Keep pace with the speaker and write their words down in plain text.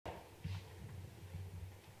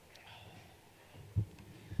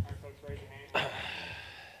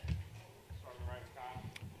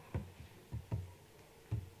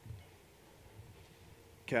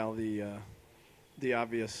Cal, the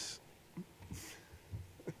obvious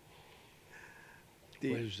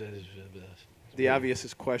the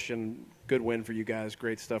obvious question. Good win for you guys.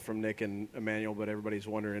 Great stuff from Nick and Emmanuel, but everybody's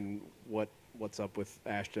wondering what's up with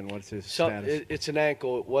Ashton. What's his status? It's an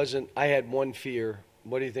ankle. It wasn't. I had one fear.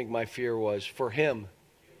 What do you think my fear was for him?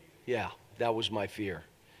 Yeah, that was my fear.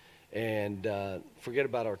 And forget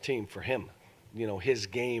about our team. For him, you know, his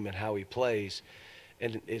game and how he plays,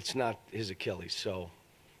 and it's not his Achilles. So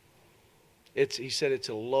he said it's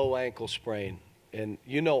a low ankle sprain, and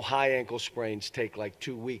you know high ankle sprains take like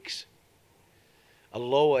 2 weeks. A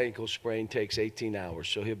low ankle sprain takes 18 hours,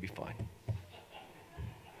 so he'll be fine.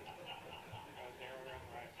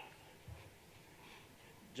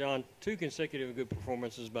 John, 2 consecutive good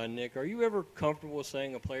performances by Nick. Are you ever comfortable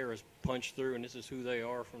saying a player has punched through and this is who they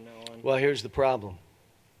are from now on? Well, here's the problem.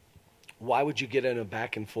 Why would you get in a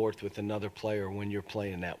back and forth with another player when you're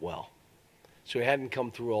playing that well? So he hadn't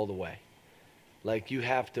come through all the way. Like, you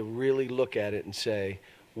have to really look at it and say,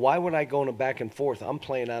 why would I go in a back and forth? I'm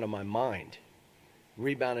playing out of my mind.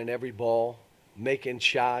 Rebounding every ball, making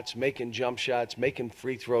shots, making jump shots, making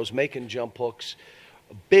free throws, making jump hooks.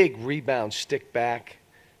 A big rebound stick back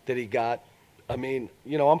that he got. I mean,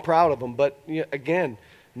 you know, I'm proud of him. But, you know, again,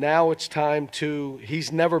 now it's time to –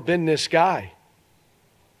 he's never been this guy.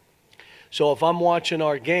 So if I'm watching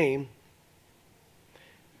our game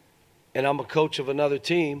and I'm a coach of another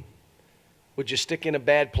team, would you stick in a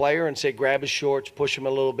bad player and say grab his shorts, push him a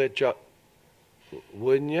little bit?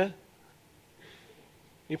 Wouldn't you?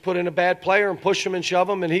 You put in a bad player and push him and shove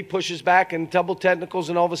him, and he pushes back and double technicals,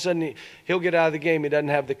 and all of a sudden he'll get out of the game. He doesn't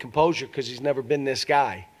have the composure because he's never been this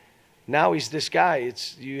guy. Now he's this guy.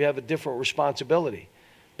 You have a different responsibility.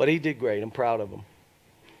 But he did great. I'm proud of him.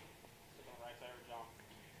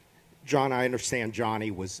 John, I understand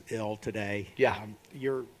Johnny was ill today. Yeah.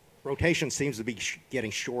 Your rotation seems to be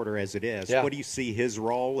getting shorter as it is. Yeah. What do you see his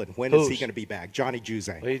role, and when is he going to be back? Johnny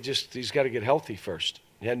Juzang. Well, he's got to get healthy first.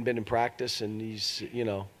 He hadn't been in practice, and he's, you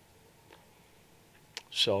know.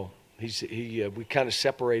 So we kind of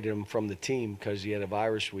separated him from the team because he had a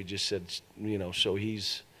virus. We just said, you know, so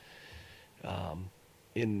he's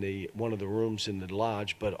in one of the rooms in the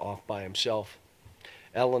lodge, but off by himself.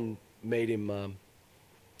 Ellen made him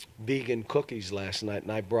vegan cookies last night,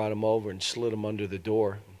 and I brought him over and slid him under the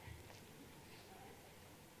door.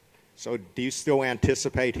 So do you still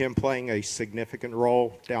anticipate him playing a significant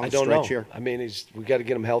role down the stretch stretch here? I mean, we got to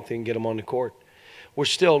get him healthy and get him on the court. We're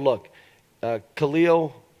still, look,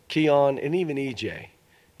 Khalil, Keon, and even EJ,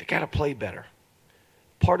 they got to play better.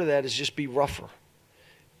 Part of that is just be rougher.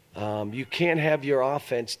 You can't have your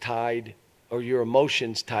offense tied or your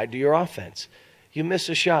emotions tied to your offense. You miss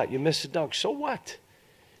a shot, you miss a dunk, so what?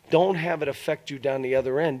 Don't have it affect you down the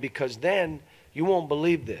other end, because then you won't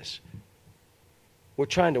believe this. We're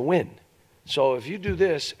trying to win. So if you do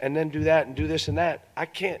this and then do that and do this and that,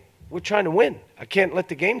 we're trying to win. I can't let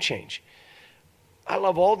the game change. I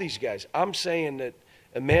love all these guys. I'm saying that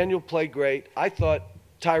Emmanuel played great. I thought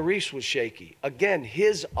Tyrese was shaky. Again,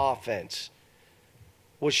 his offense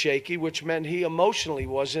was shaky, which meant he emotionally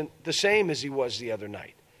wasn't the same as he was the other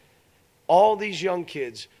night. All these young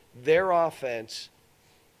kids, their offense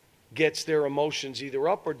gets their emotions either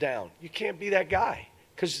up or down. You can't be that guy,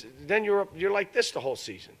 because then you're like this the whole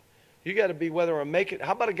season. You got to be whether I make it.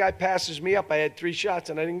 How about a guy passes me up? I had 3 shots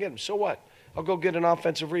and I didn't get him. So what? I'll go get an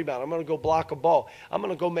offensive rebound. I'm going to go block a ball. I'm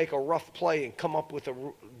going to go make a rough play and come up with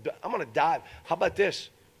I'm going to dive. How about this?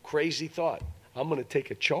 Crazy thought. I'm going to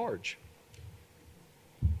take a charge.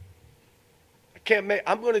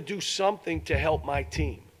 I'm going to do something to help my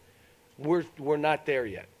team. We're not there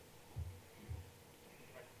yet.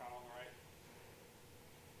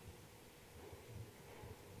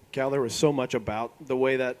 Cal, there was so much about the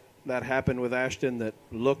way that happened with Ashton that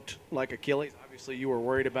looked like Achilles. Obviously, you were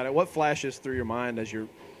worried about it. What flashes through your mind as you're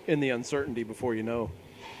in the uncertainty before you know?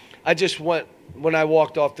 When I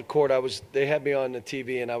walked off the court, they had me on the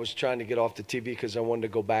TV, and I was trying to get off the TV because I wanted to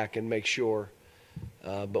go back and make sure.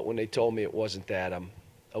 But when they told me it wasn't that, I'm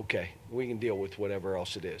okay. We can deal with whatever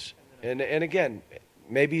else it is. And again,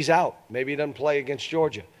 maybe he's out. Maybe he doesn't play against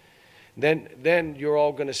Georgia. Then you're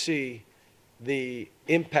all going to see the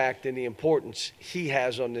impact and the importance he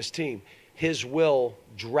has on this team. His will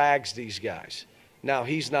drags these guys. Now,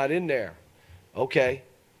 he's not in there. Okay.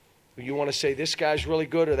 You want to say this guy's really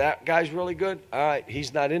good or that guy's really good? All right,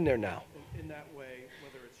 he's not in there now. In that way,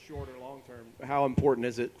 whether it's short or long term, how important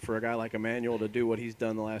is it for a guy like Emmanuel to do what he's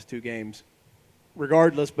done the last 2 games?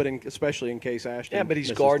 Regardless, but especially in case Ashton. Yeah, but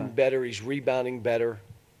he's guarding better. He's rebounding better.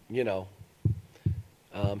 You know,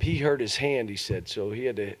 he hurt his hand, he said, so he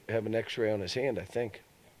had to have an X-ray on his hand, I think.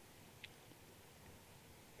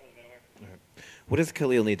 What does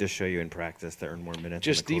Khalil need to show you in practice to earn more minutes?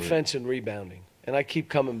 Just defense and rebounding. And I keep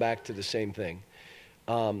coming back to the same thing.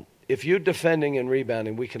 If you're defending and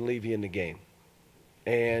rebounding, we can leave you in the game.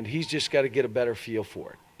 And he's just got to get a better feel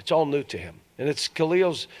for it. It's all new to him. And it's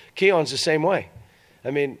Keon's the same way.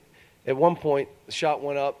 I mean, at one point, the shot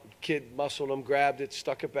went up, kid muscled him, grabbed it,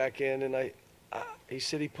 stuck it back in, and he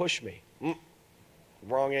said he pushed me.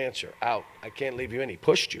 Wrong answer. Out. I can't leave you in. He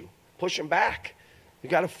pushed you. Push him back. You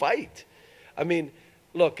got to fight. I mean,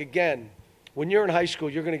 look, again, when you're in high school,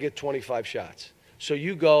 you're going to get 25 shots. So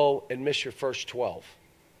you go and miss your first 12.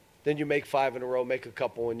 Then you make 5 in a row, make a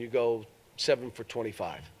couple, and you go 7 for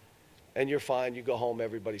 25. And you're fine. You go home.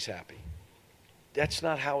 Everybody's happy. That's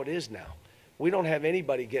not how it is now. We don't have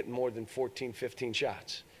anybody getting more than 14, 15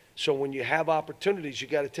 shots. So when you have opportunities, you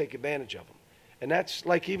got to take advantage of them. And that's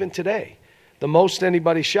like even today. The most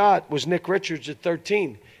anybody shot was Nick Richards at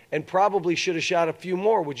 13, and probably should have shot a few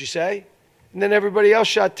more, would you say? And then everybody else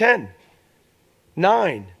shot 10,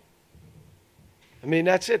 9. I mean,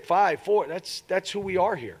 that's it, 5, 4. That's who we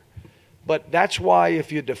are here. But that's why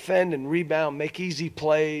if you defend and rebound, make easy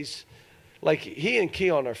plays, like he and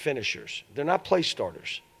Keon are finishers. They're not play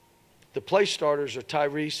starters. The play starters are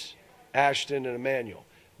Tyrese, Ashton, and Emmanuel.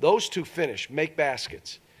 Those two finish, make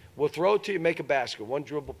baskets. We'll throw it to you, make a basket, one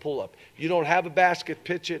dribble, pull up. You don't have a basket,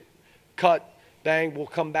 pitch it, cut, bang, we'll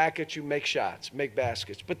come back at you, make shots, make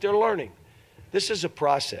baskets. But they're learning. This is a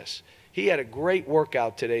process. He had a great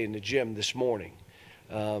workout today in the gym this morning.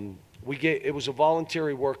 It was a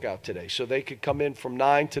voluntary workout today, so they could come in from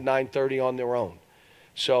 9 to 9:30 on their own.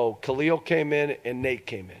 So Khalil came in and Nate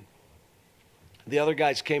came in. The other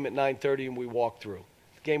guys came at 9:30 and we walked through.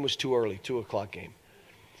 The game was too early, 2 o'clock game.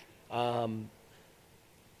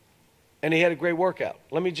 And he had a great workout.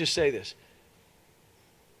 Let me just say this.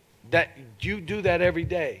 That you do that every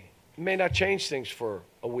day. It may not change things for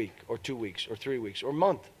a week or 2 weeks or 3 weeks or a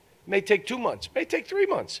month. It may take 2 months. It may take 3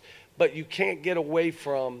 months. But you can't get away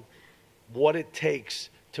from what it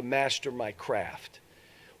takes to master my craft.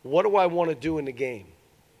 What do I want to do in the game?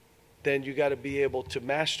 Then you got to be able to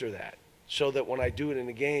master that so that when I do it in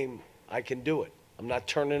the game, I can do it. I'm not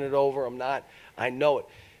turning it over. I know it.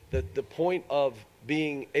 The point of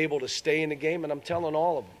being able to stay in the game, and I'm telling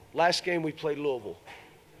all of them. Last game we played Louisville.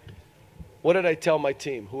 What did I tell my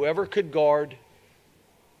team? Whoever could guard.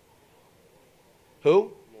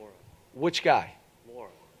 Who? Nora. Which guy? Nora.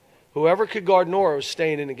 Whoever could guard Nora was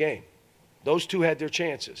staying in the game. Those two had their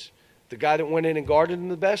chances. The guy that went in and guarded him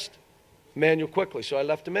the best, Emmanuel Quickly. So I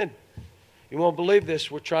left him in. You won't believe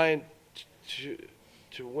this. We're trying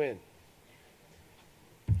to win.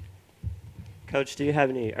 Coach, do you have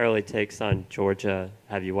any early takes on Georgia?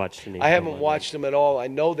 Have you watched any? I haven't watched them at all. I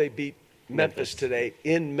know they beat Memphis today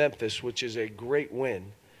in Memphis, which is a great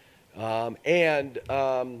win. Knowing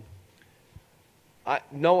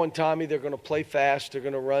Tommy, they're going to play fast. They're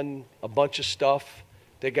going to run a bunch of stuff.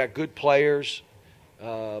 They got good players.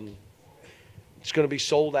 It's going to be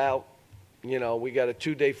sold out. You know, we got a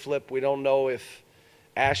 2-day flip. We don't know if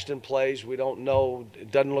Ashton plays. We don't know. It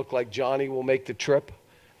doesn't look like Johnny will make the trip.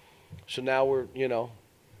 So now we're,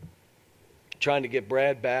 trying to get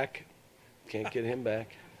Brad back. Can't get him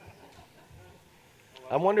back.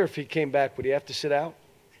 I wonder if he came back, would he have to sit out?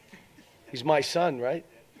 He's my son, right?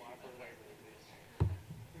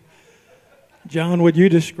 John, what you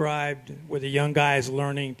described with the young guys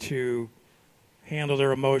learning to handle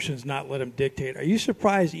their emotions, not let them dictate. Are you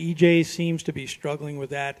surprised EJ seems to be struggling with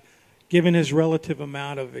that, given his relative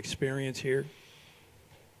amount of experience here?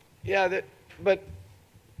 Yeah, but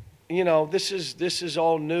this is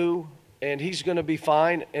all new, and he's going to be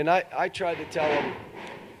fine. And I tried to tell him,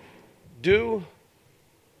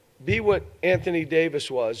 be what Anthony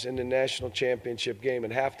Davis was in the national championship game.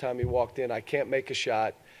 At halftime, he walked in, I can't make a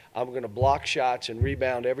shot. I'm going to block shots and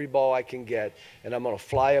rebound every ball I can get, and I'm going to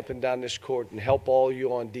fly up and down this court and help all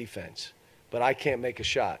you on defense. But I can't make a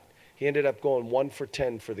shot. He ended up going 1 for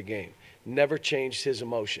 10 for the game. Never changed his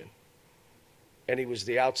emotion. And he was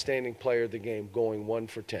the outstanding player of the game, going 1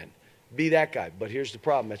 for 10. Be that guy. But here's the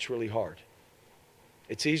problem. That's really hard.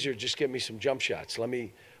 It's easier, just get me some jump shots.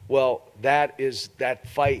 That is that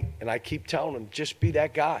fight. And I keep telling him, just be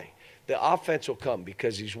that guy. The offense will come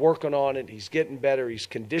because he's working on it. He's getting better. He's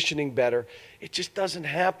conditioning better. It just doesn't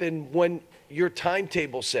happen when your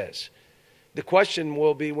timetable says. The question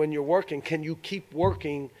will be when you're working, can you keep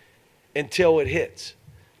working until it hits?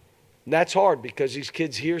 And that's hard because these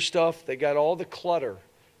kids hear stuff. They got all the clutter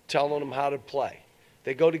telling them how to play.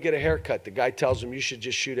 They go to get a haircut. The guy tells them, you should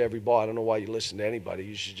just shoot every ball. I don't know why you listen to anybody.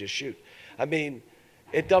 You should just shoot. I mean,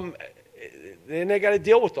 then they got to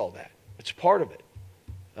deal with all that. It's part of it.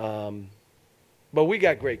 But we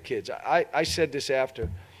got great kids. I said this after.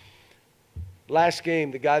 Last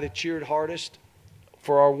game, the guy that cheered hardest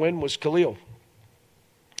for our win was Khalil.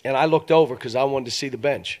 And I looked over because I wanted to see the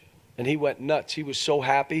bench. And he went nuts. He was so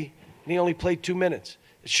happy. And he only played 2 minutes.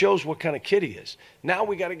 It shows what kind of kid he is. Now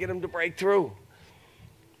we got to get him to break through.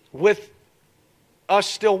 With us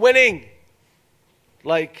still winning.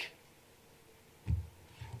 But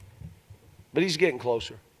he's getting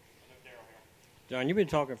closer. John, you've been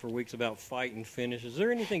talking for weeks about fight and finish. Is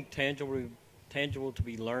there anything tangible to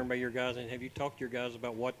be learned by your guys? And have you talked to your guys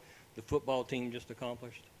about what the football team just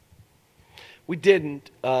accomplished? We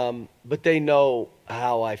didn't, but they know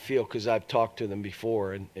how I feel because I've talked to them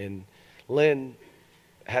before. And Lynn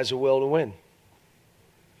has a will to win.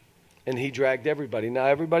 And he dragged everybody. Now,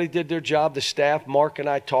 everybody did their job. The staff, Mark and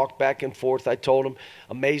I talked back and forth. I told him,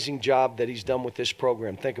 amazing job that he's done with this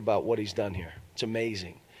program. Think about what he's done here. It's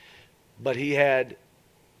amazing. But he had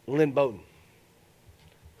Lynn Bowden,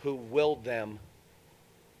 who willed them.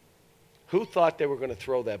 Who thought they were going to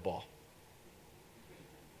throw that ball?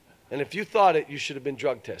 And if you thought it, you should have been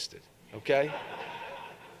drug tested, okay?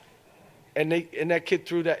 And that kid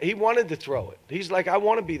threw that. He wanted to throw it. He's like, I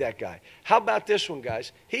want to be that guy. How about this one,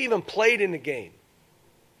 guys? He even played in the game.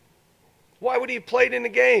 Why would he have played in the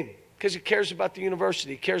game? Because he cares about the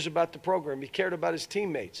university. He cares about the program. He cared about his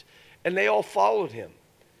teammates. And they all followed him.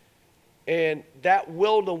 And that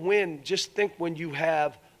will to win, just think when you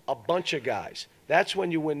have a bunch of guys. That's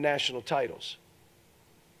when you win national titles.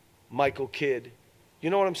 Michael Kidd. You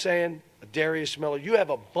know what I'm saying? Darius Miller. You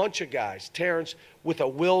have a bunch of guys. Terrence with a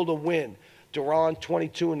will to win. Duran,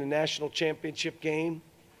 22 in the national championship game.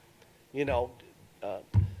 You know,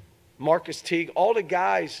 Marcus Teague. All the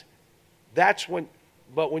guys, that's when.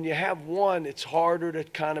 But when you have one, it's harder to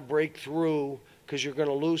kind of break through because you're going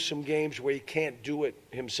to lose some games where he can't do it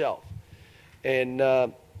himself. And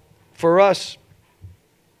for us,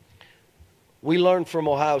 we learned from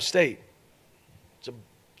Ohio State. It's a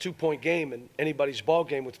 2-point game in anybody's ball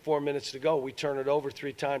game with 4 minutes to go. We turn it over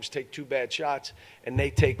 3 times, take 2 bad shots, and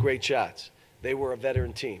they take great shots. They were a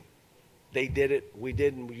veteran team. They did it. We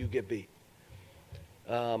didn't. You get beat.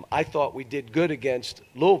 I thought we did good against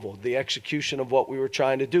Louisville, the execution of what we were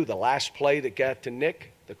trying to do. The last play that got to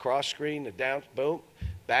Nick, the cross screen, the down, boom,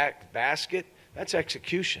 back, basket, that's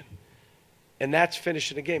execution. And that's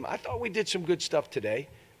finishing the game. I thought we did some good stuff today.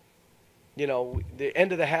 You know, the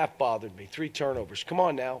end of the half bothered me. 3 turnovers. Come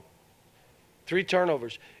on now. 3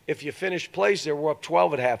 turnovers. If you finish plays there, we're up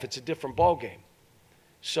 12 at half. It's a different ball game.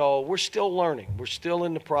 So we're still learning. We're still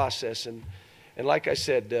in the process. And like I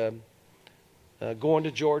said, going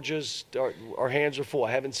to Georgia's, our hands are full.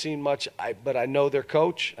 I haven't seen much, but I know their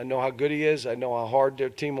coach. I know how good he is. I know how hard their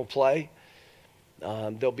team will play.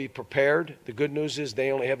 They'll be prepared. The good news is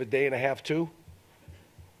they only have a day and a half, too,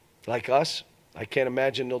 like us. I can't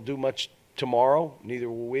imagine they'll do much tomorrow. Neither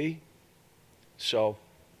will we. So